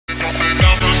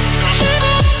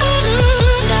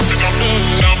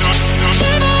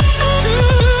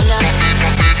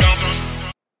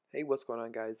what's going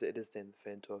on, guys? It is Dan the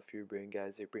Fan12 here, bringing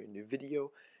guys a brand new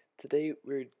video. Today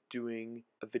we're doing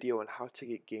a video on how to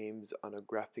get games on a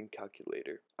graphing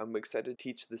calculator. I'm excited to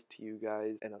teach this to you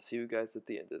guys, and I'll see you guys at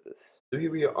the end of this. So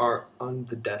here we are on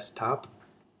the desktop.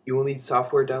 You will need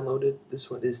software downloaded.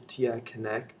 This one is TI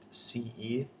Connect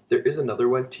CE. There is another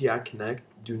one, TI Connect.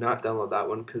 Do not download that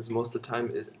one because most of the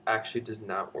time it actually does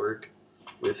not work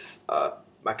with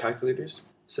my calculators.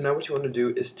 So now what you want to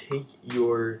do is take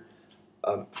your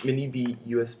Mini B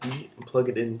USB and plug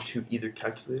it into either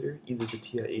calculator, either the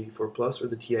TI-84 Plus or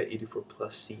the TI-84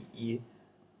 Plus CE.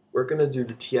 We're going to do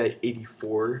the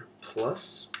TI-84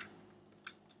 Plus.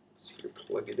 So here,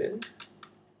 plug it in.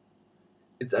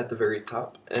 It's at the very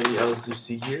top, and as you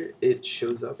see here, it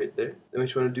shows up right there. Then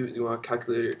what you want to do is you want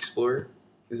Calculator Explorer.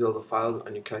 These are all the files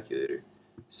on your calculator.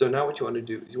 So now what you want to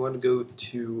do is you want to go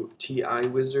to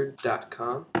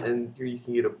tiwizard.com, and here you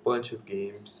can get a bunch of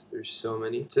games. There's so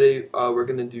many. Today we're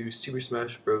going to do Super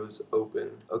Smash Bros.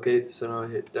 Open. Okay, so now I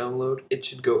hit download. It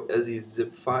should go as a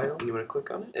zip file, and you want to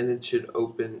click on it, and it should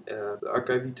open the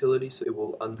archive utility, so it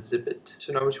will unzip it.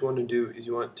 So now what you want to do is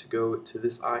you want to go to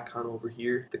this icon over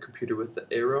here, the computer with the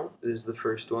arrow. It is the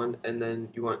first one, and then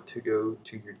you want to go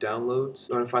to your downloads.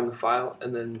 You want to find the file,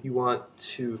 and then you want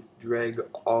to drag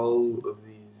all of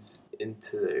these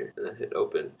into there and then hit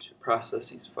open to process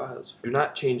these files. Do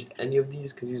not change any of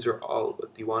these because these are all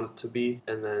what you want it to be,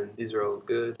 and then these are all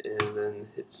good, and then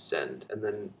hit send, and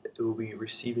then it will be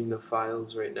receiving the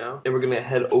files right now. And we're gonna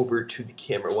head over to the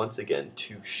camera once again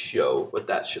to show what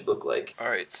that should look like.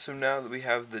 Alright, so now that we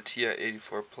have the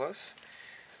TI-84 Plus,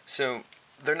 so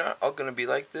they're not all gonna be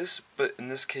like this, but in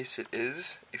this case it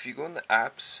is. If you go in the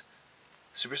apps,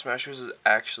 Super Smash Bros. Is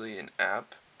actually an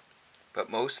app, but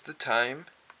most of the time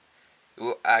it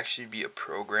will actually be a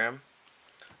program.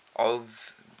 All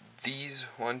of these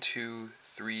 1, 2,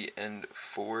 3, and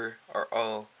 4 are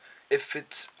all, if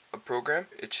it's a program,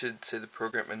 it should say the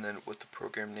program and then what the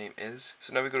program name is.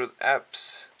 So now we go to the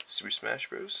apps, Super Smash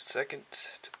Bros. Second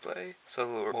to play,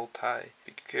 solo or multi,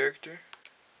 pick a character.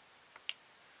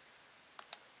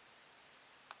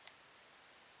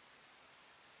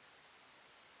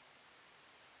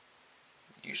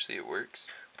 Usually it works.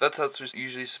 That's how it's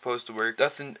usually supposed to work.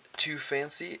 Nothing too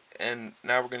fancy, and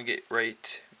now we're going to get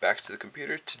right back to the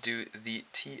computer to do the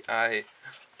TI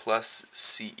Plus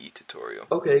CE tutorial.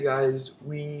 Okay guys,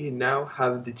 we now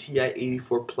have the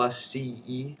TI-84 Plus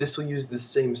CE. This will use the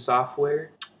same software.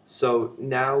 So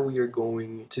now we are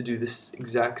going to do this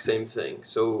exact same thing.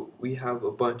 So we have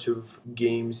a bunch of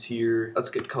games here.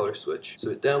 Let's get color switch. So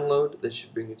hit download, that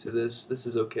should bring you to this. This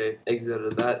is okay. Exit out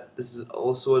of that. This is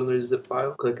also another zip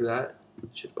file. Click that.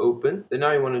 It should open. Then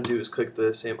now you want to do is click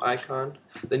the same icon.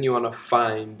 Then you want to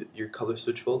find your color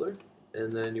switch folder.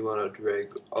 And then you want to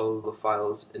drag all of the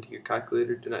files into your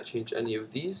calculator. Do not change any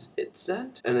of these. Hit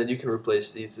send. And then you can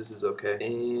replace these. This is okay.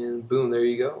 And boom, there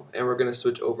you go. And we're going to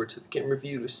switch over to the camera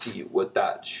view to see what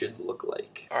that should look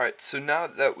like. Alright, so now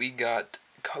that we got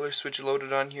color switch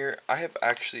loaded on here, I have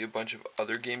actually a bunch of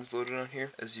other games loaded on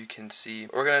here. As you can see,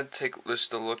 we're going to take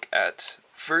just a look at,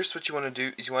 first what you want to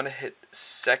do is you want to hit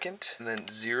second and then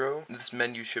 0. This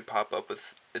menu should pop up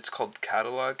with, it's called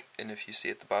catalog, and if you see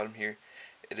at the bottom here,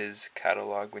 it is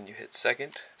catalog when you hit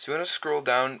second. So you want to scroll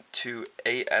down to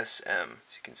ASM,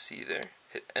 as you can see there.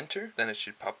 Hit enter, then it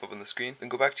should pop up on the screen. Then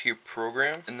go back to your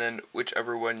program, and then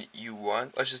whichever one you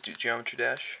want. Let's just do Geometry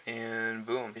Dash, and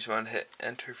boom. You just want to hit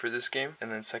enter for this game,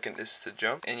 and then second is to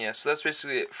jump. And yeah, so that's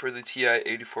basically it for the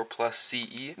TI-84 Plus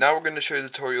CE. Now we're going to show you the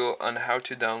tutorial on how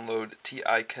to download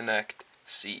TI Connect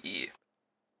CE.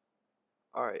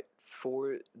 Alright,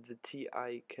 for the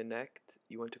TI Connect,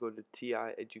 you want to go to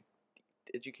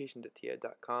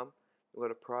education.ti.com, go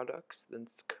to products, then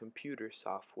computer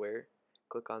software,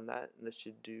 click on that, and this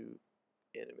should do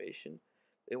animation.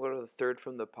 Then go to the third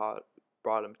from the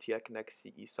bottom, TI Connect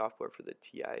CE software for the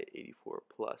TI-84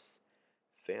 Plus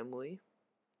family,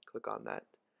 click on that,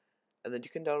 and then you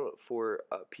can download it for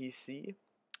a PC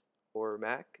or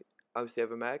Mac. Obviously I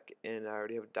have a Mac and I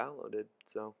already have it downloaded,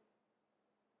 so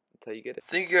that's how you get it.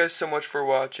 Thank you guys so much for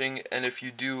watching, and if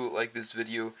you do like this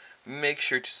video, make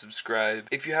sure to subscribe.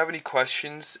 If you have any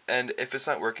questions and if it's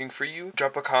not working for you,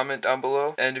 drop a comment down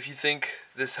below, and if you think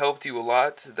this helped you a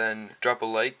lot, then drop a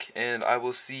like, and I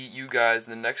will see you guys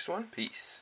in the next one. Peace.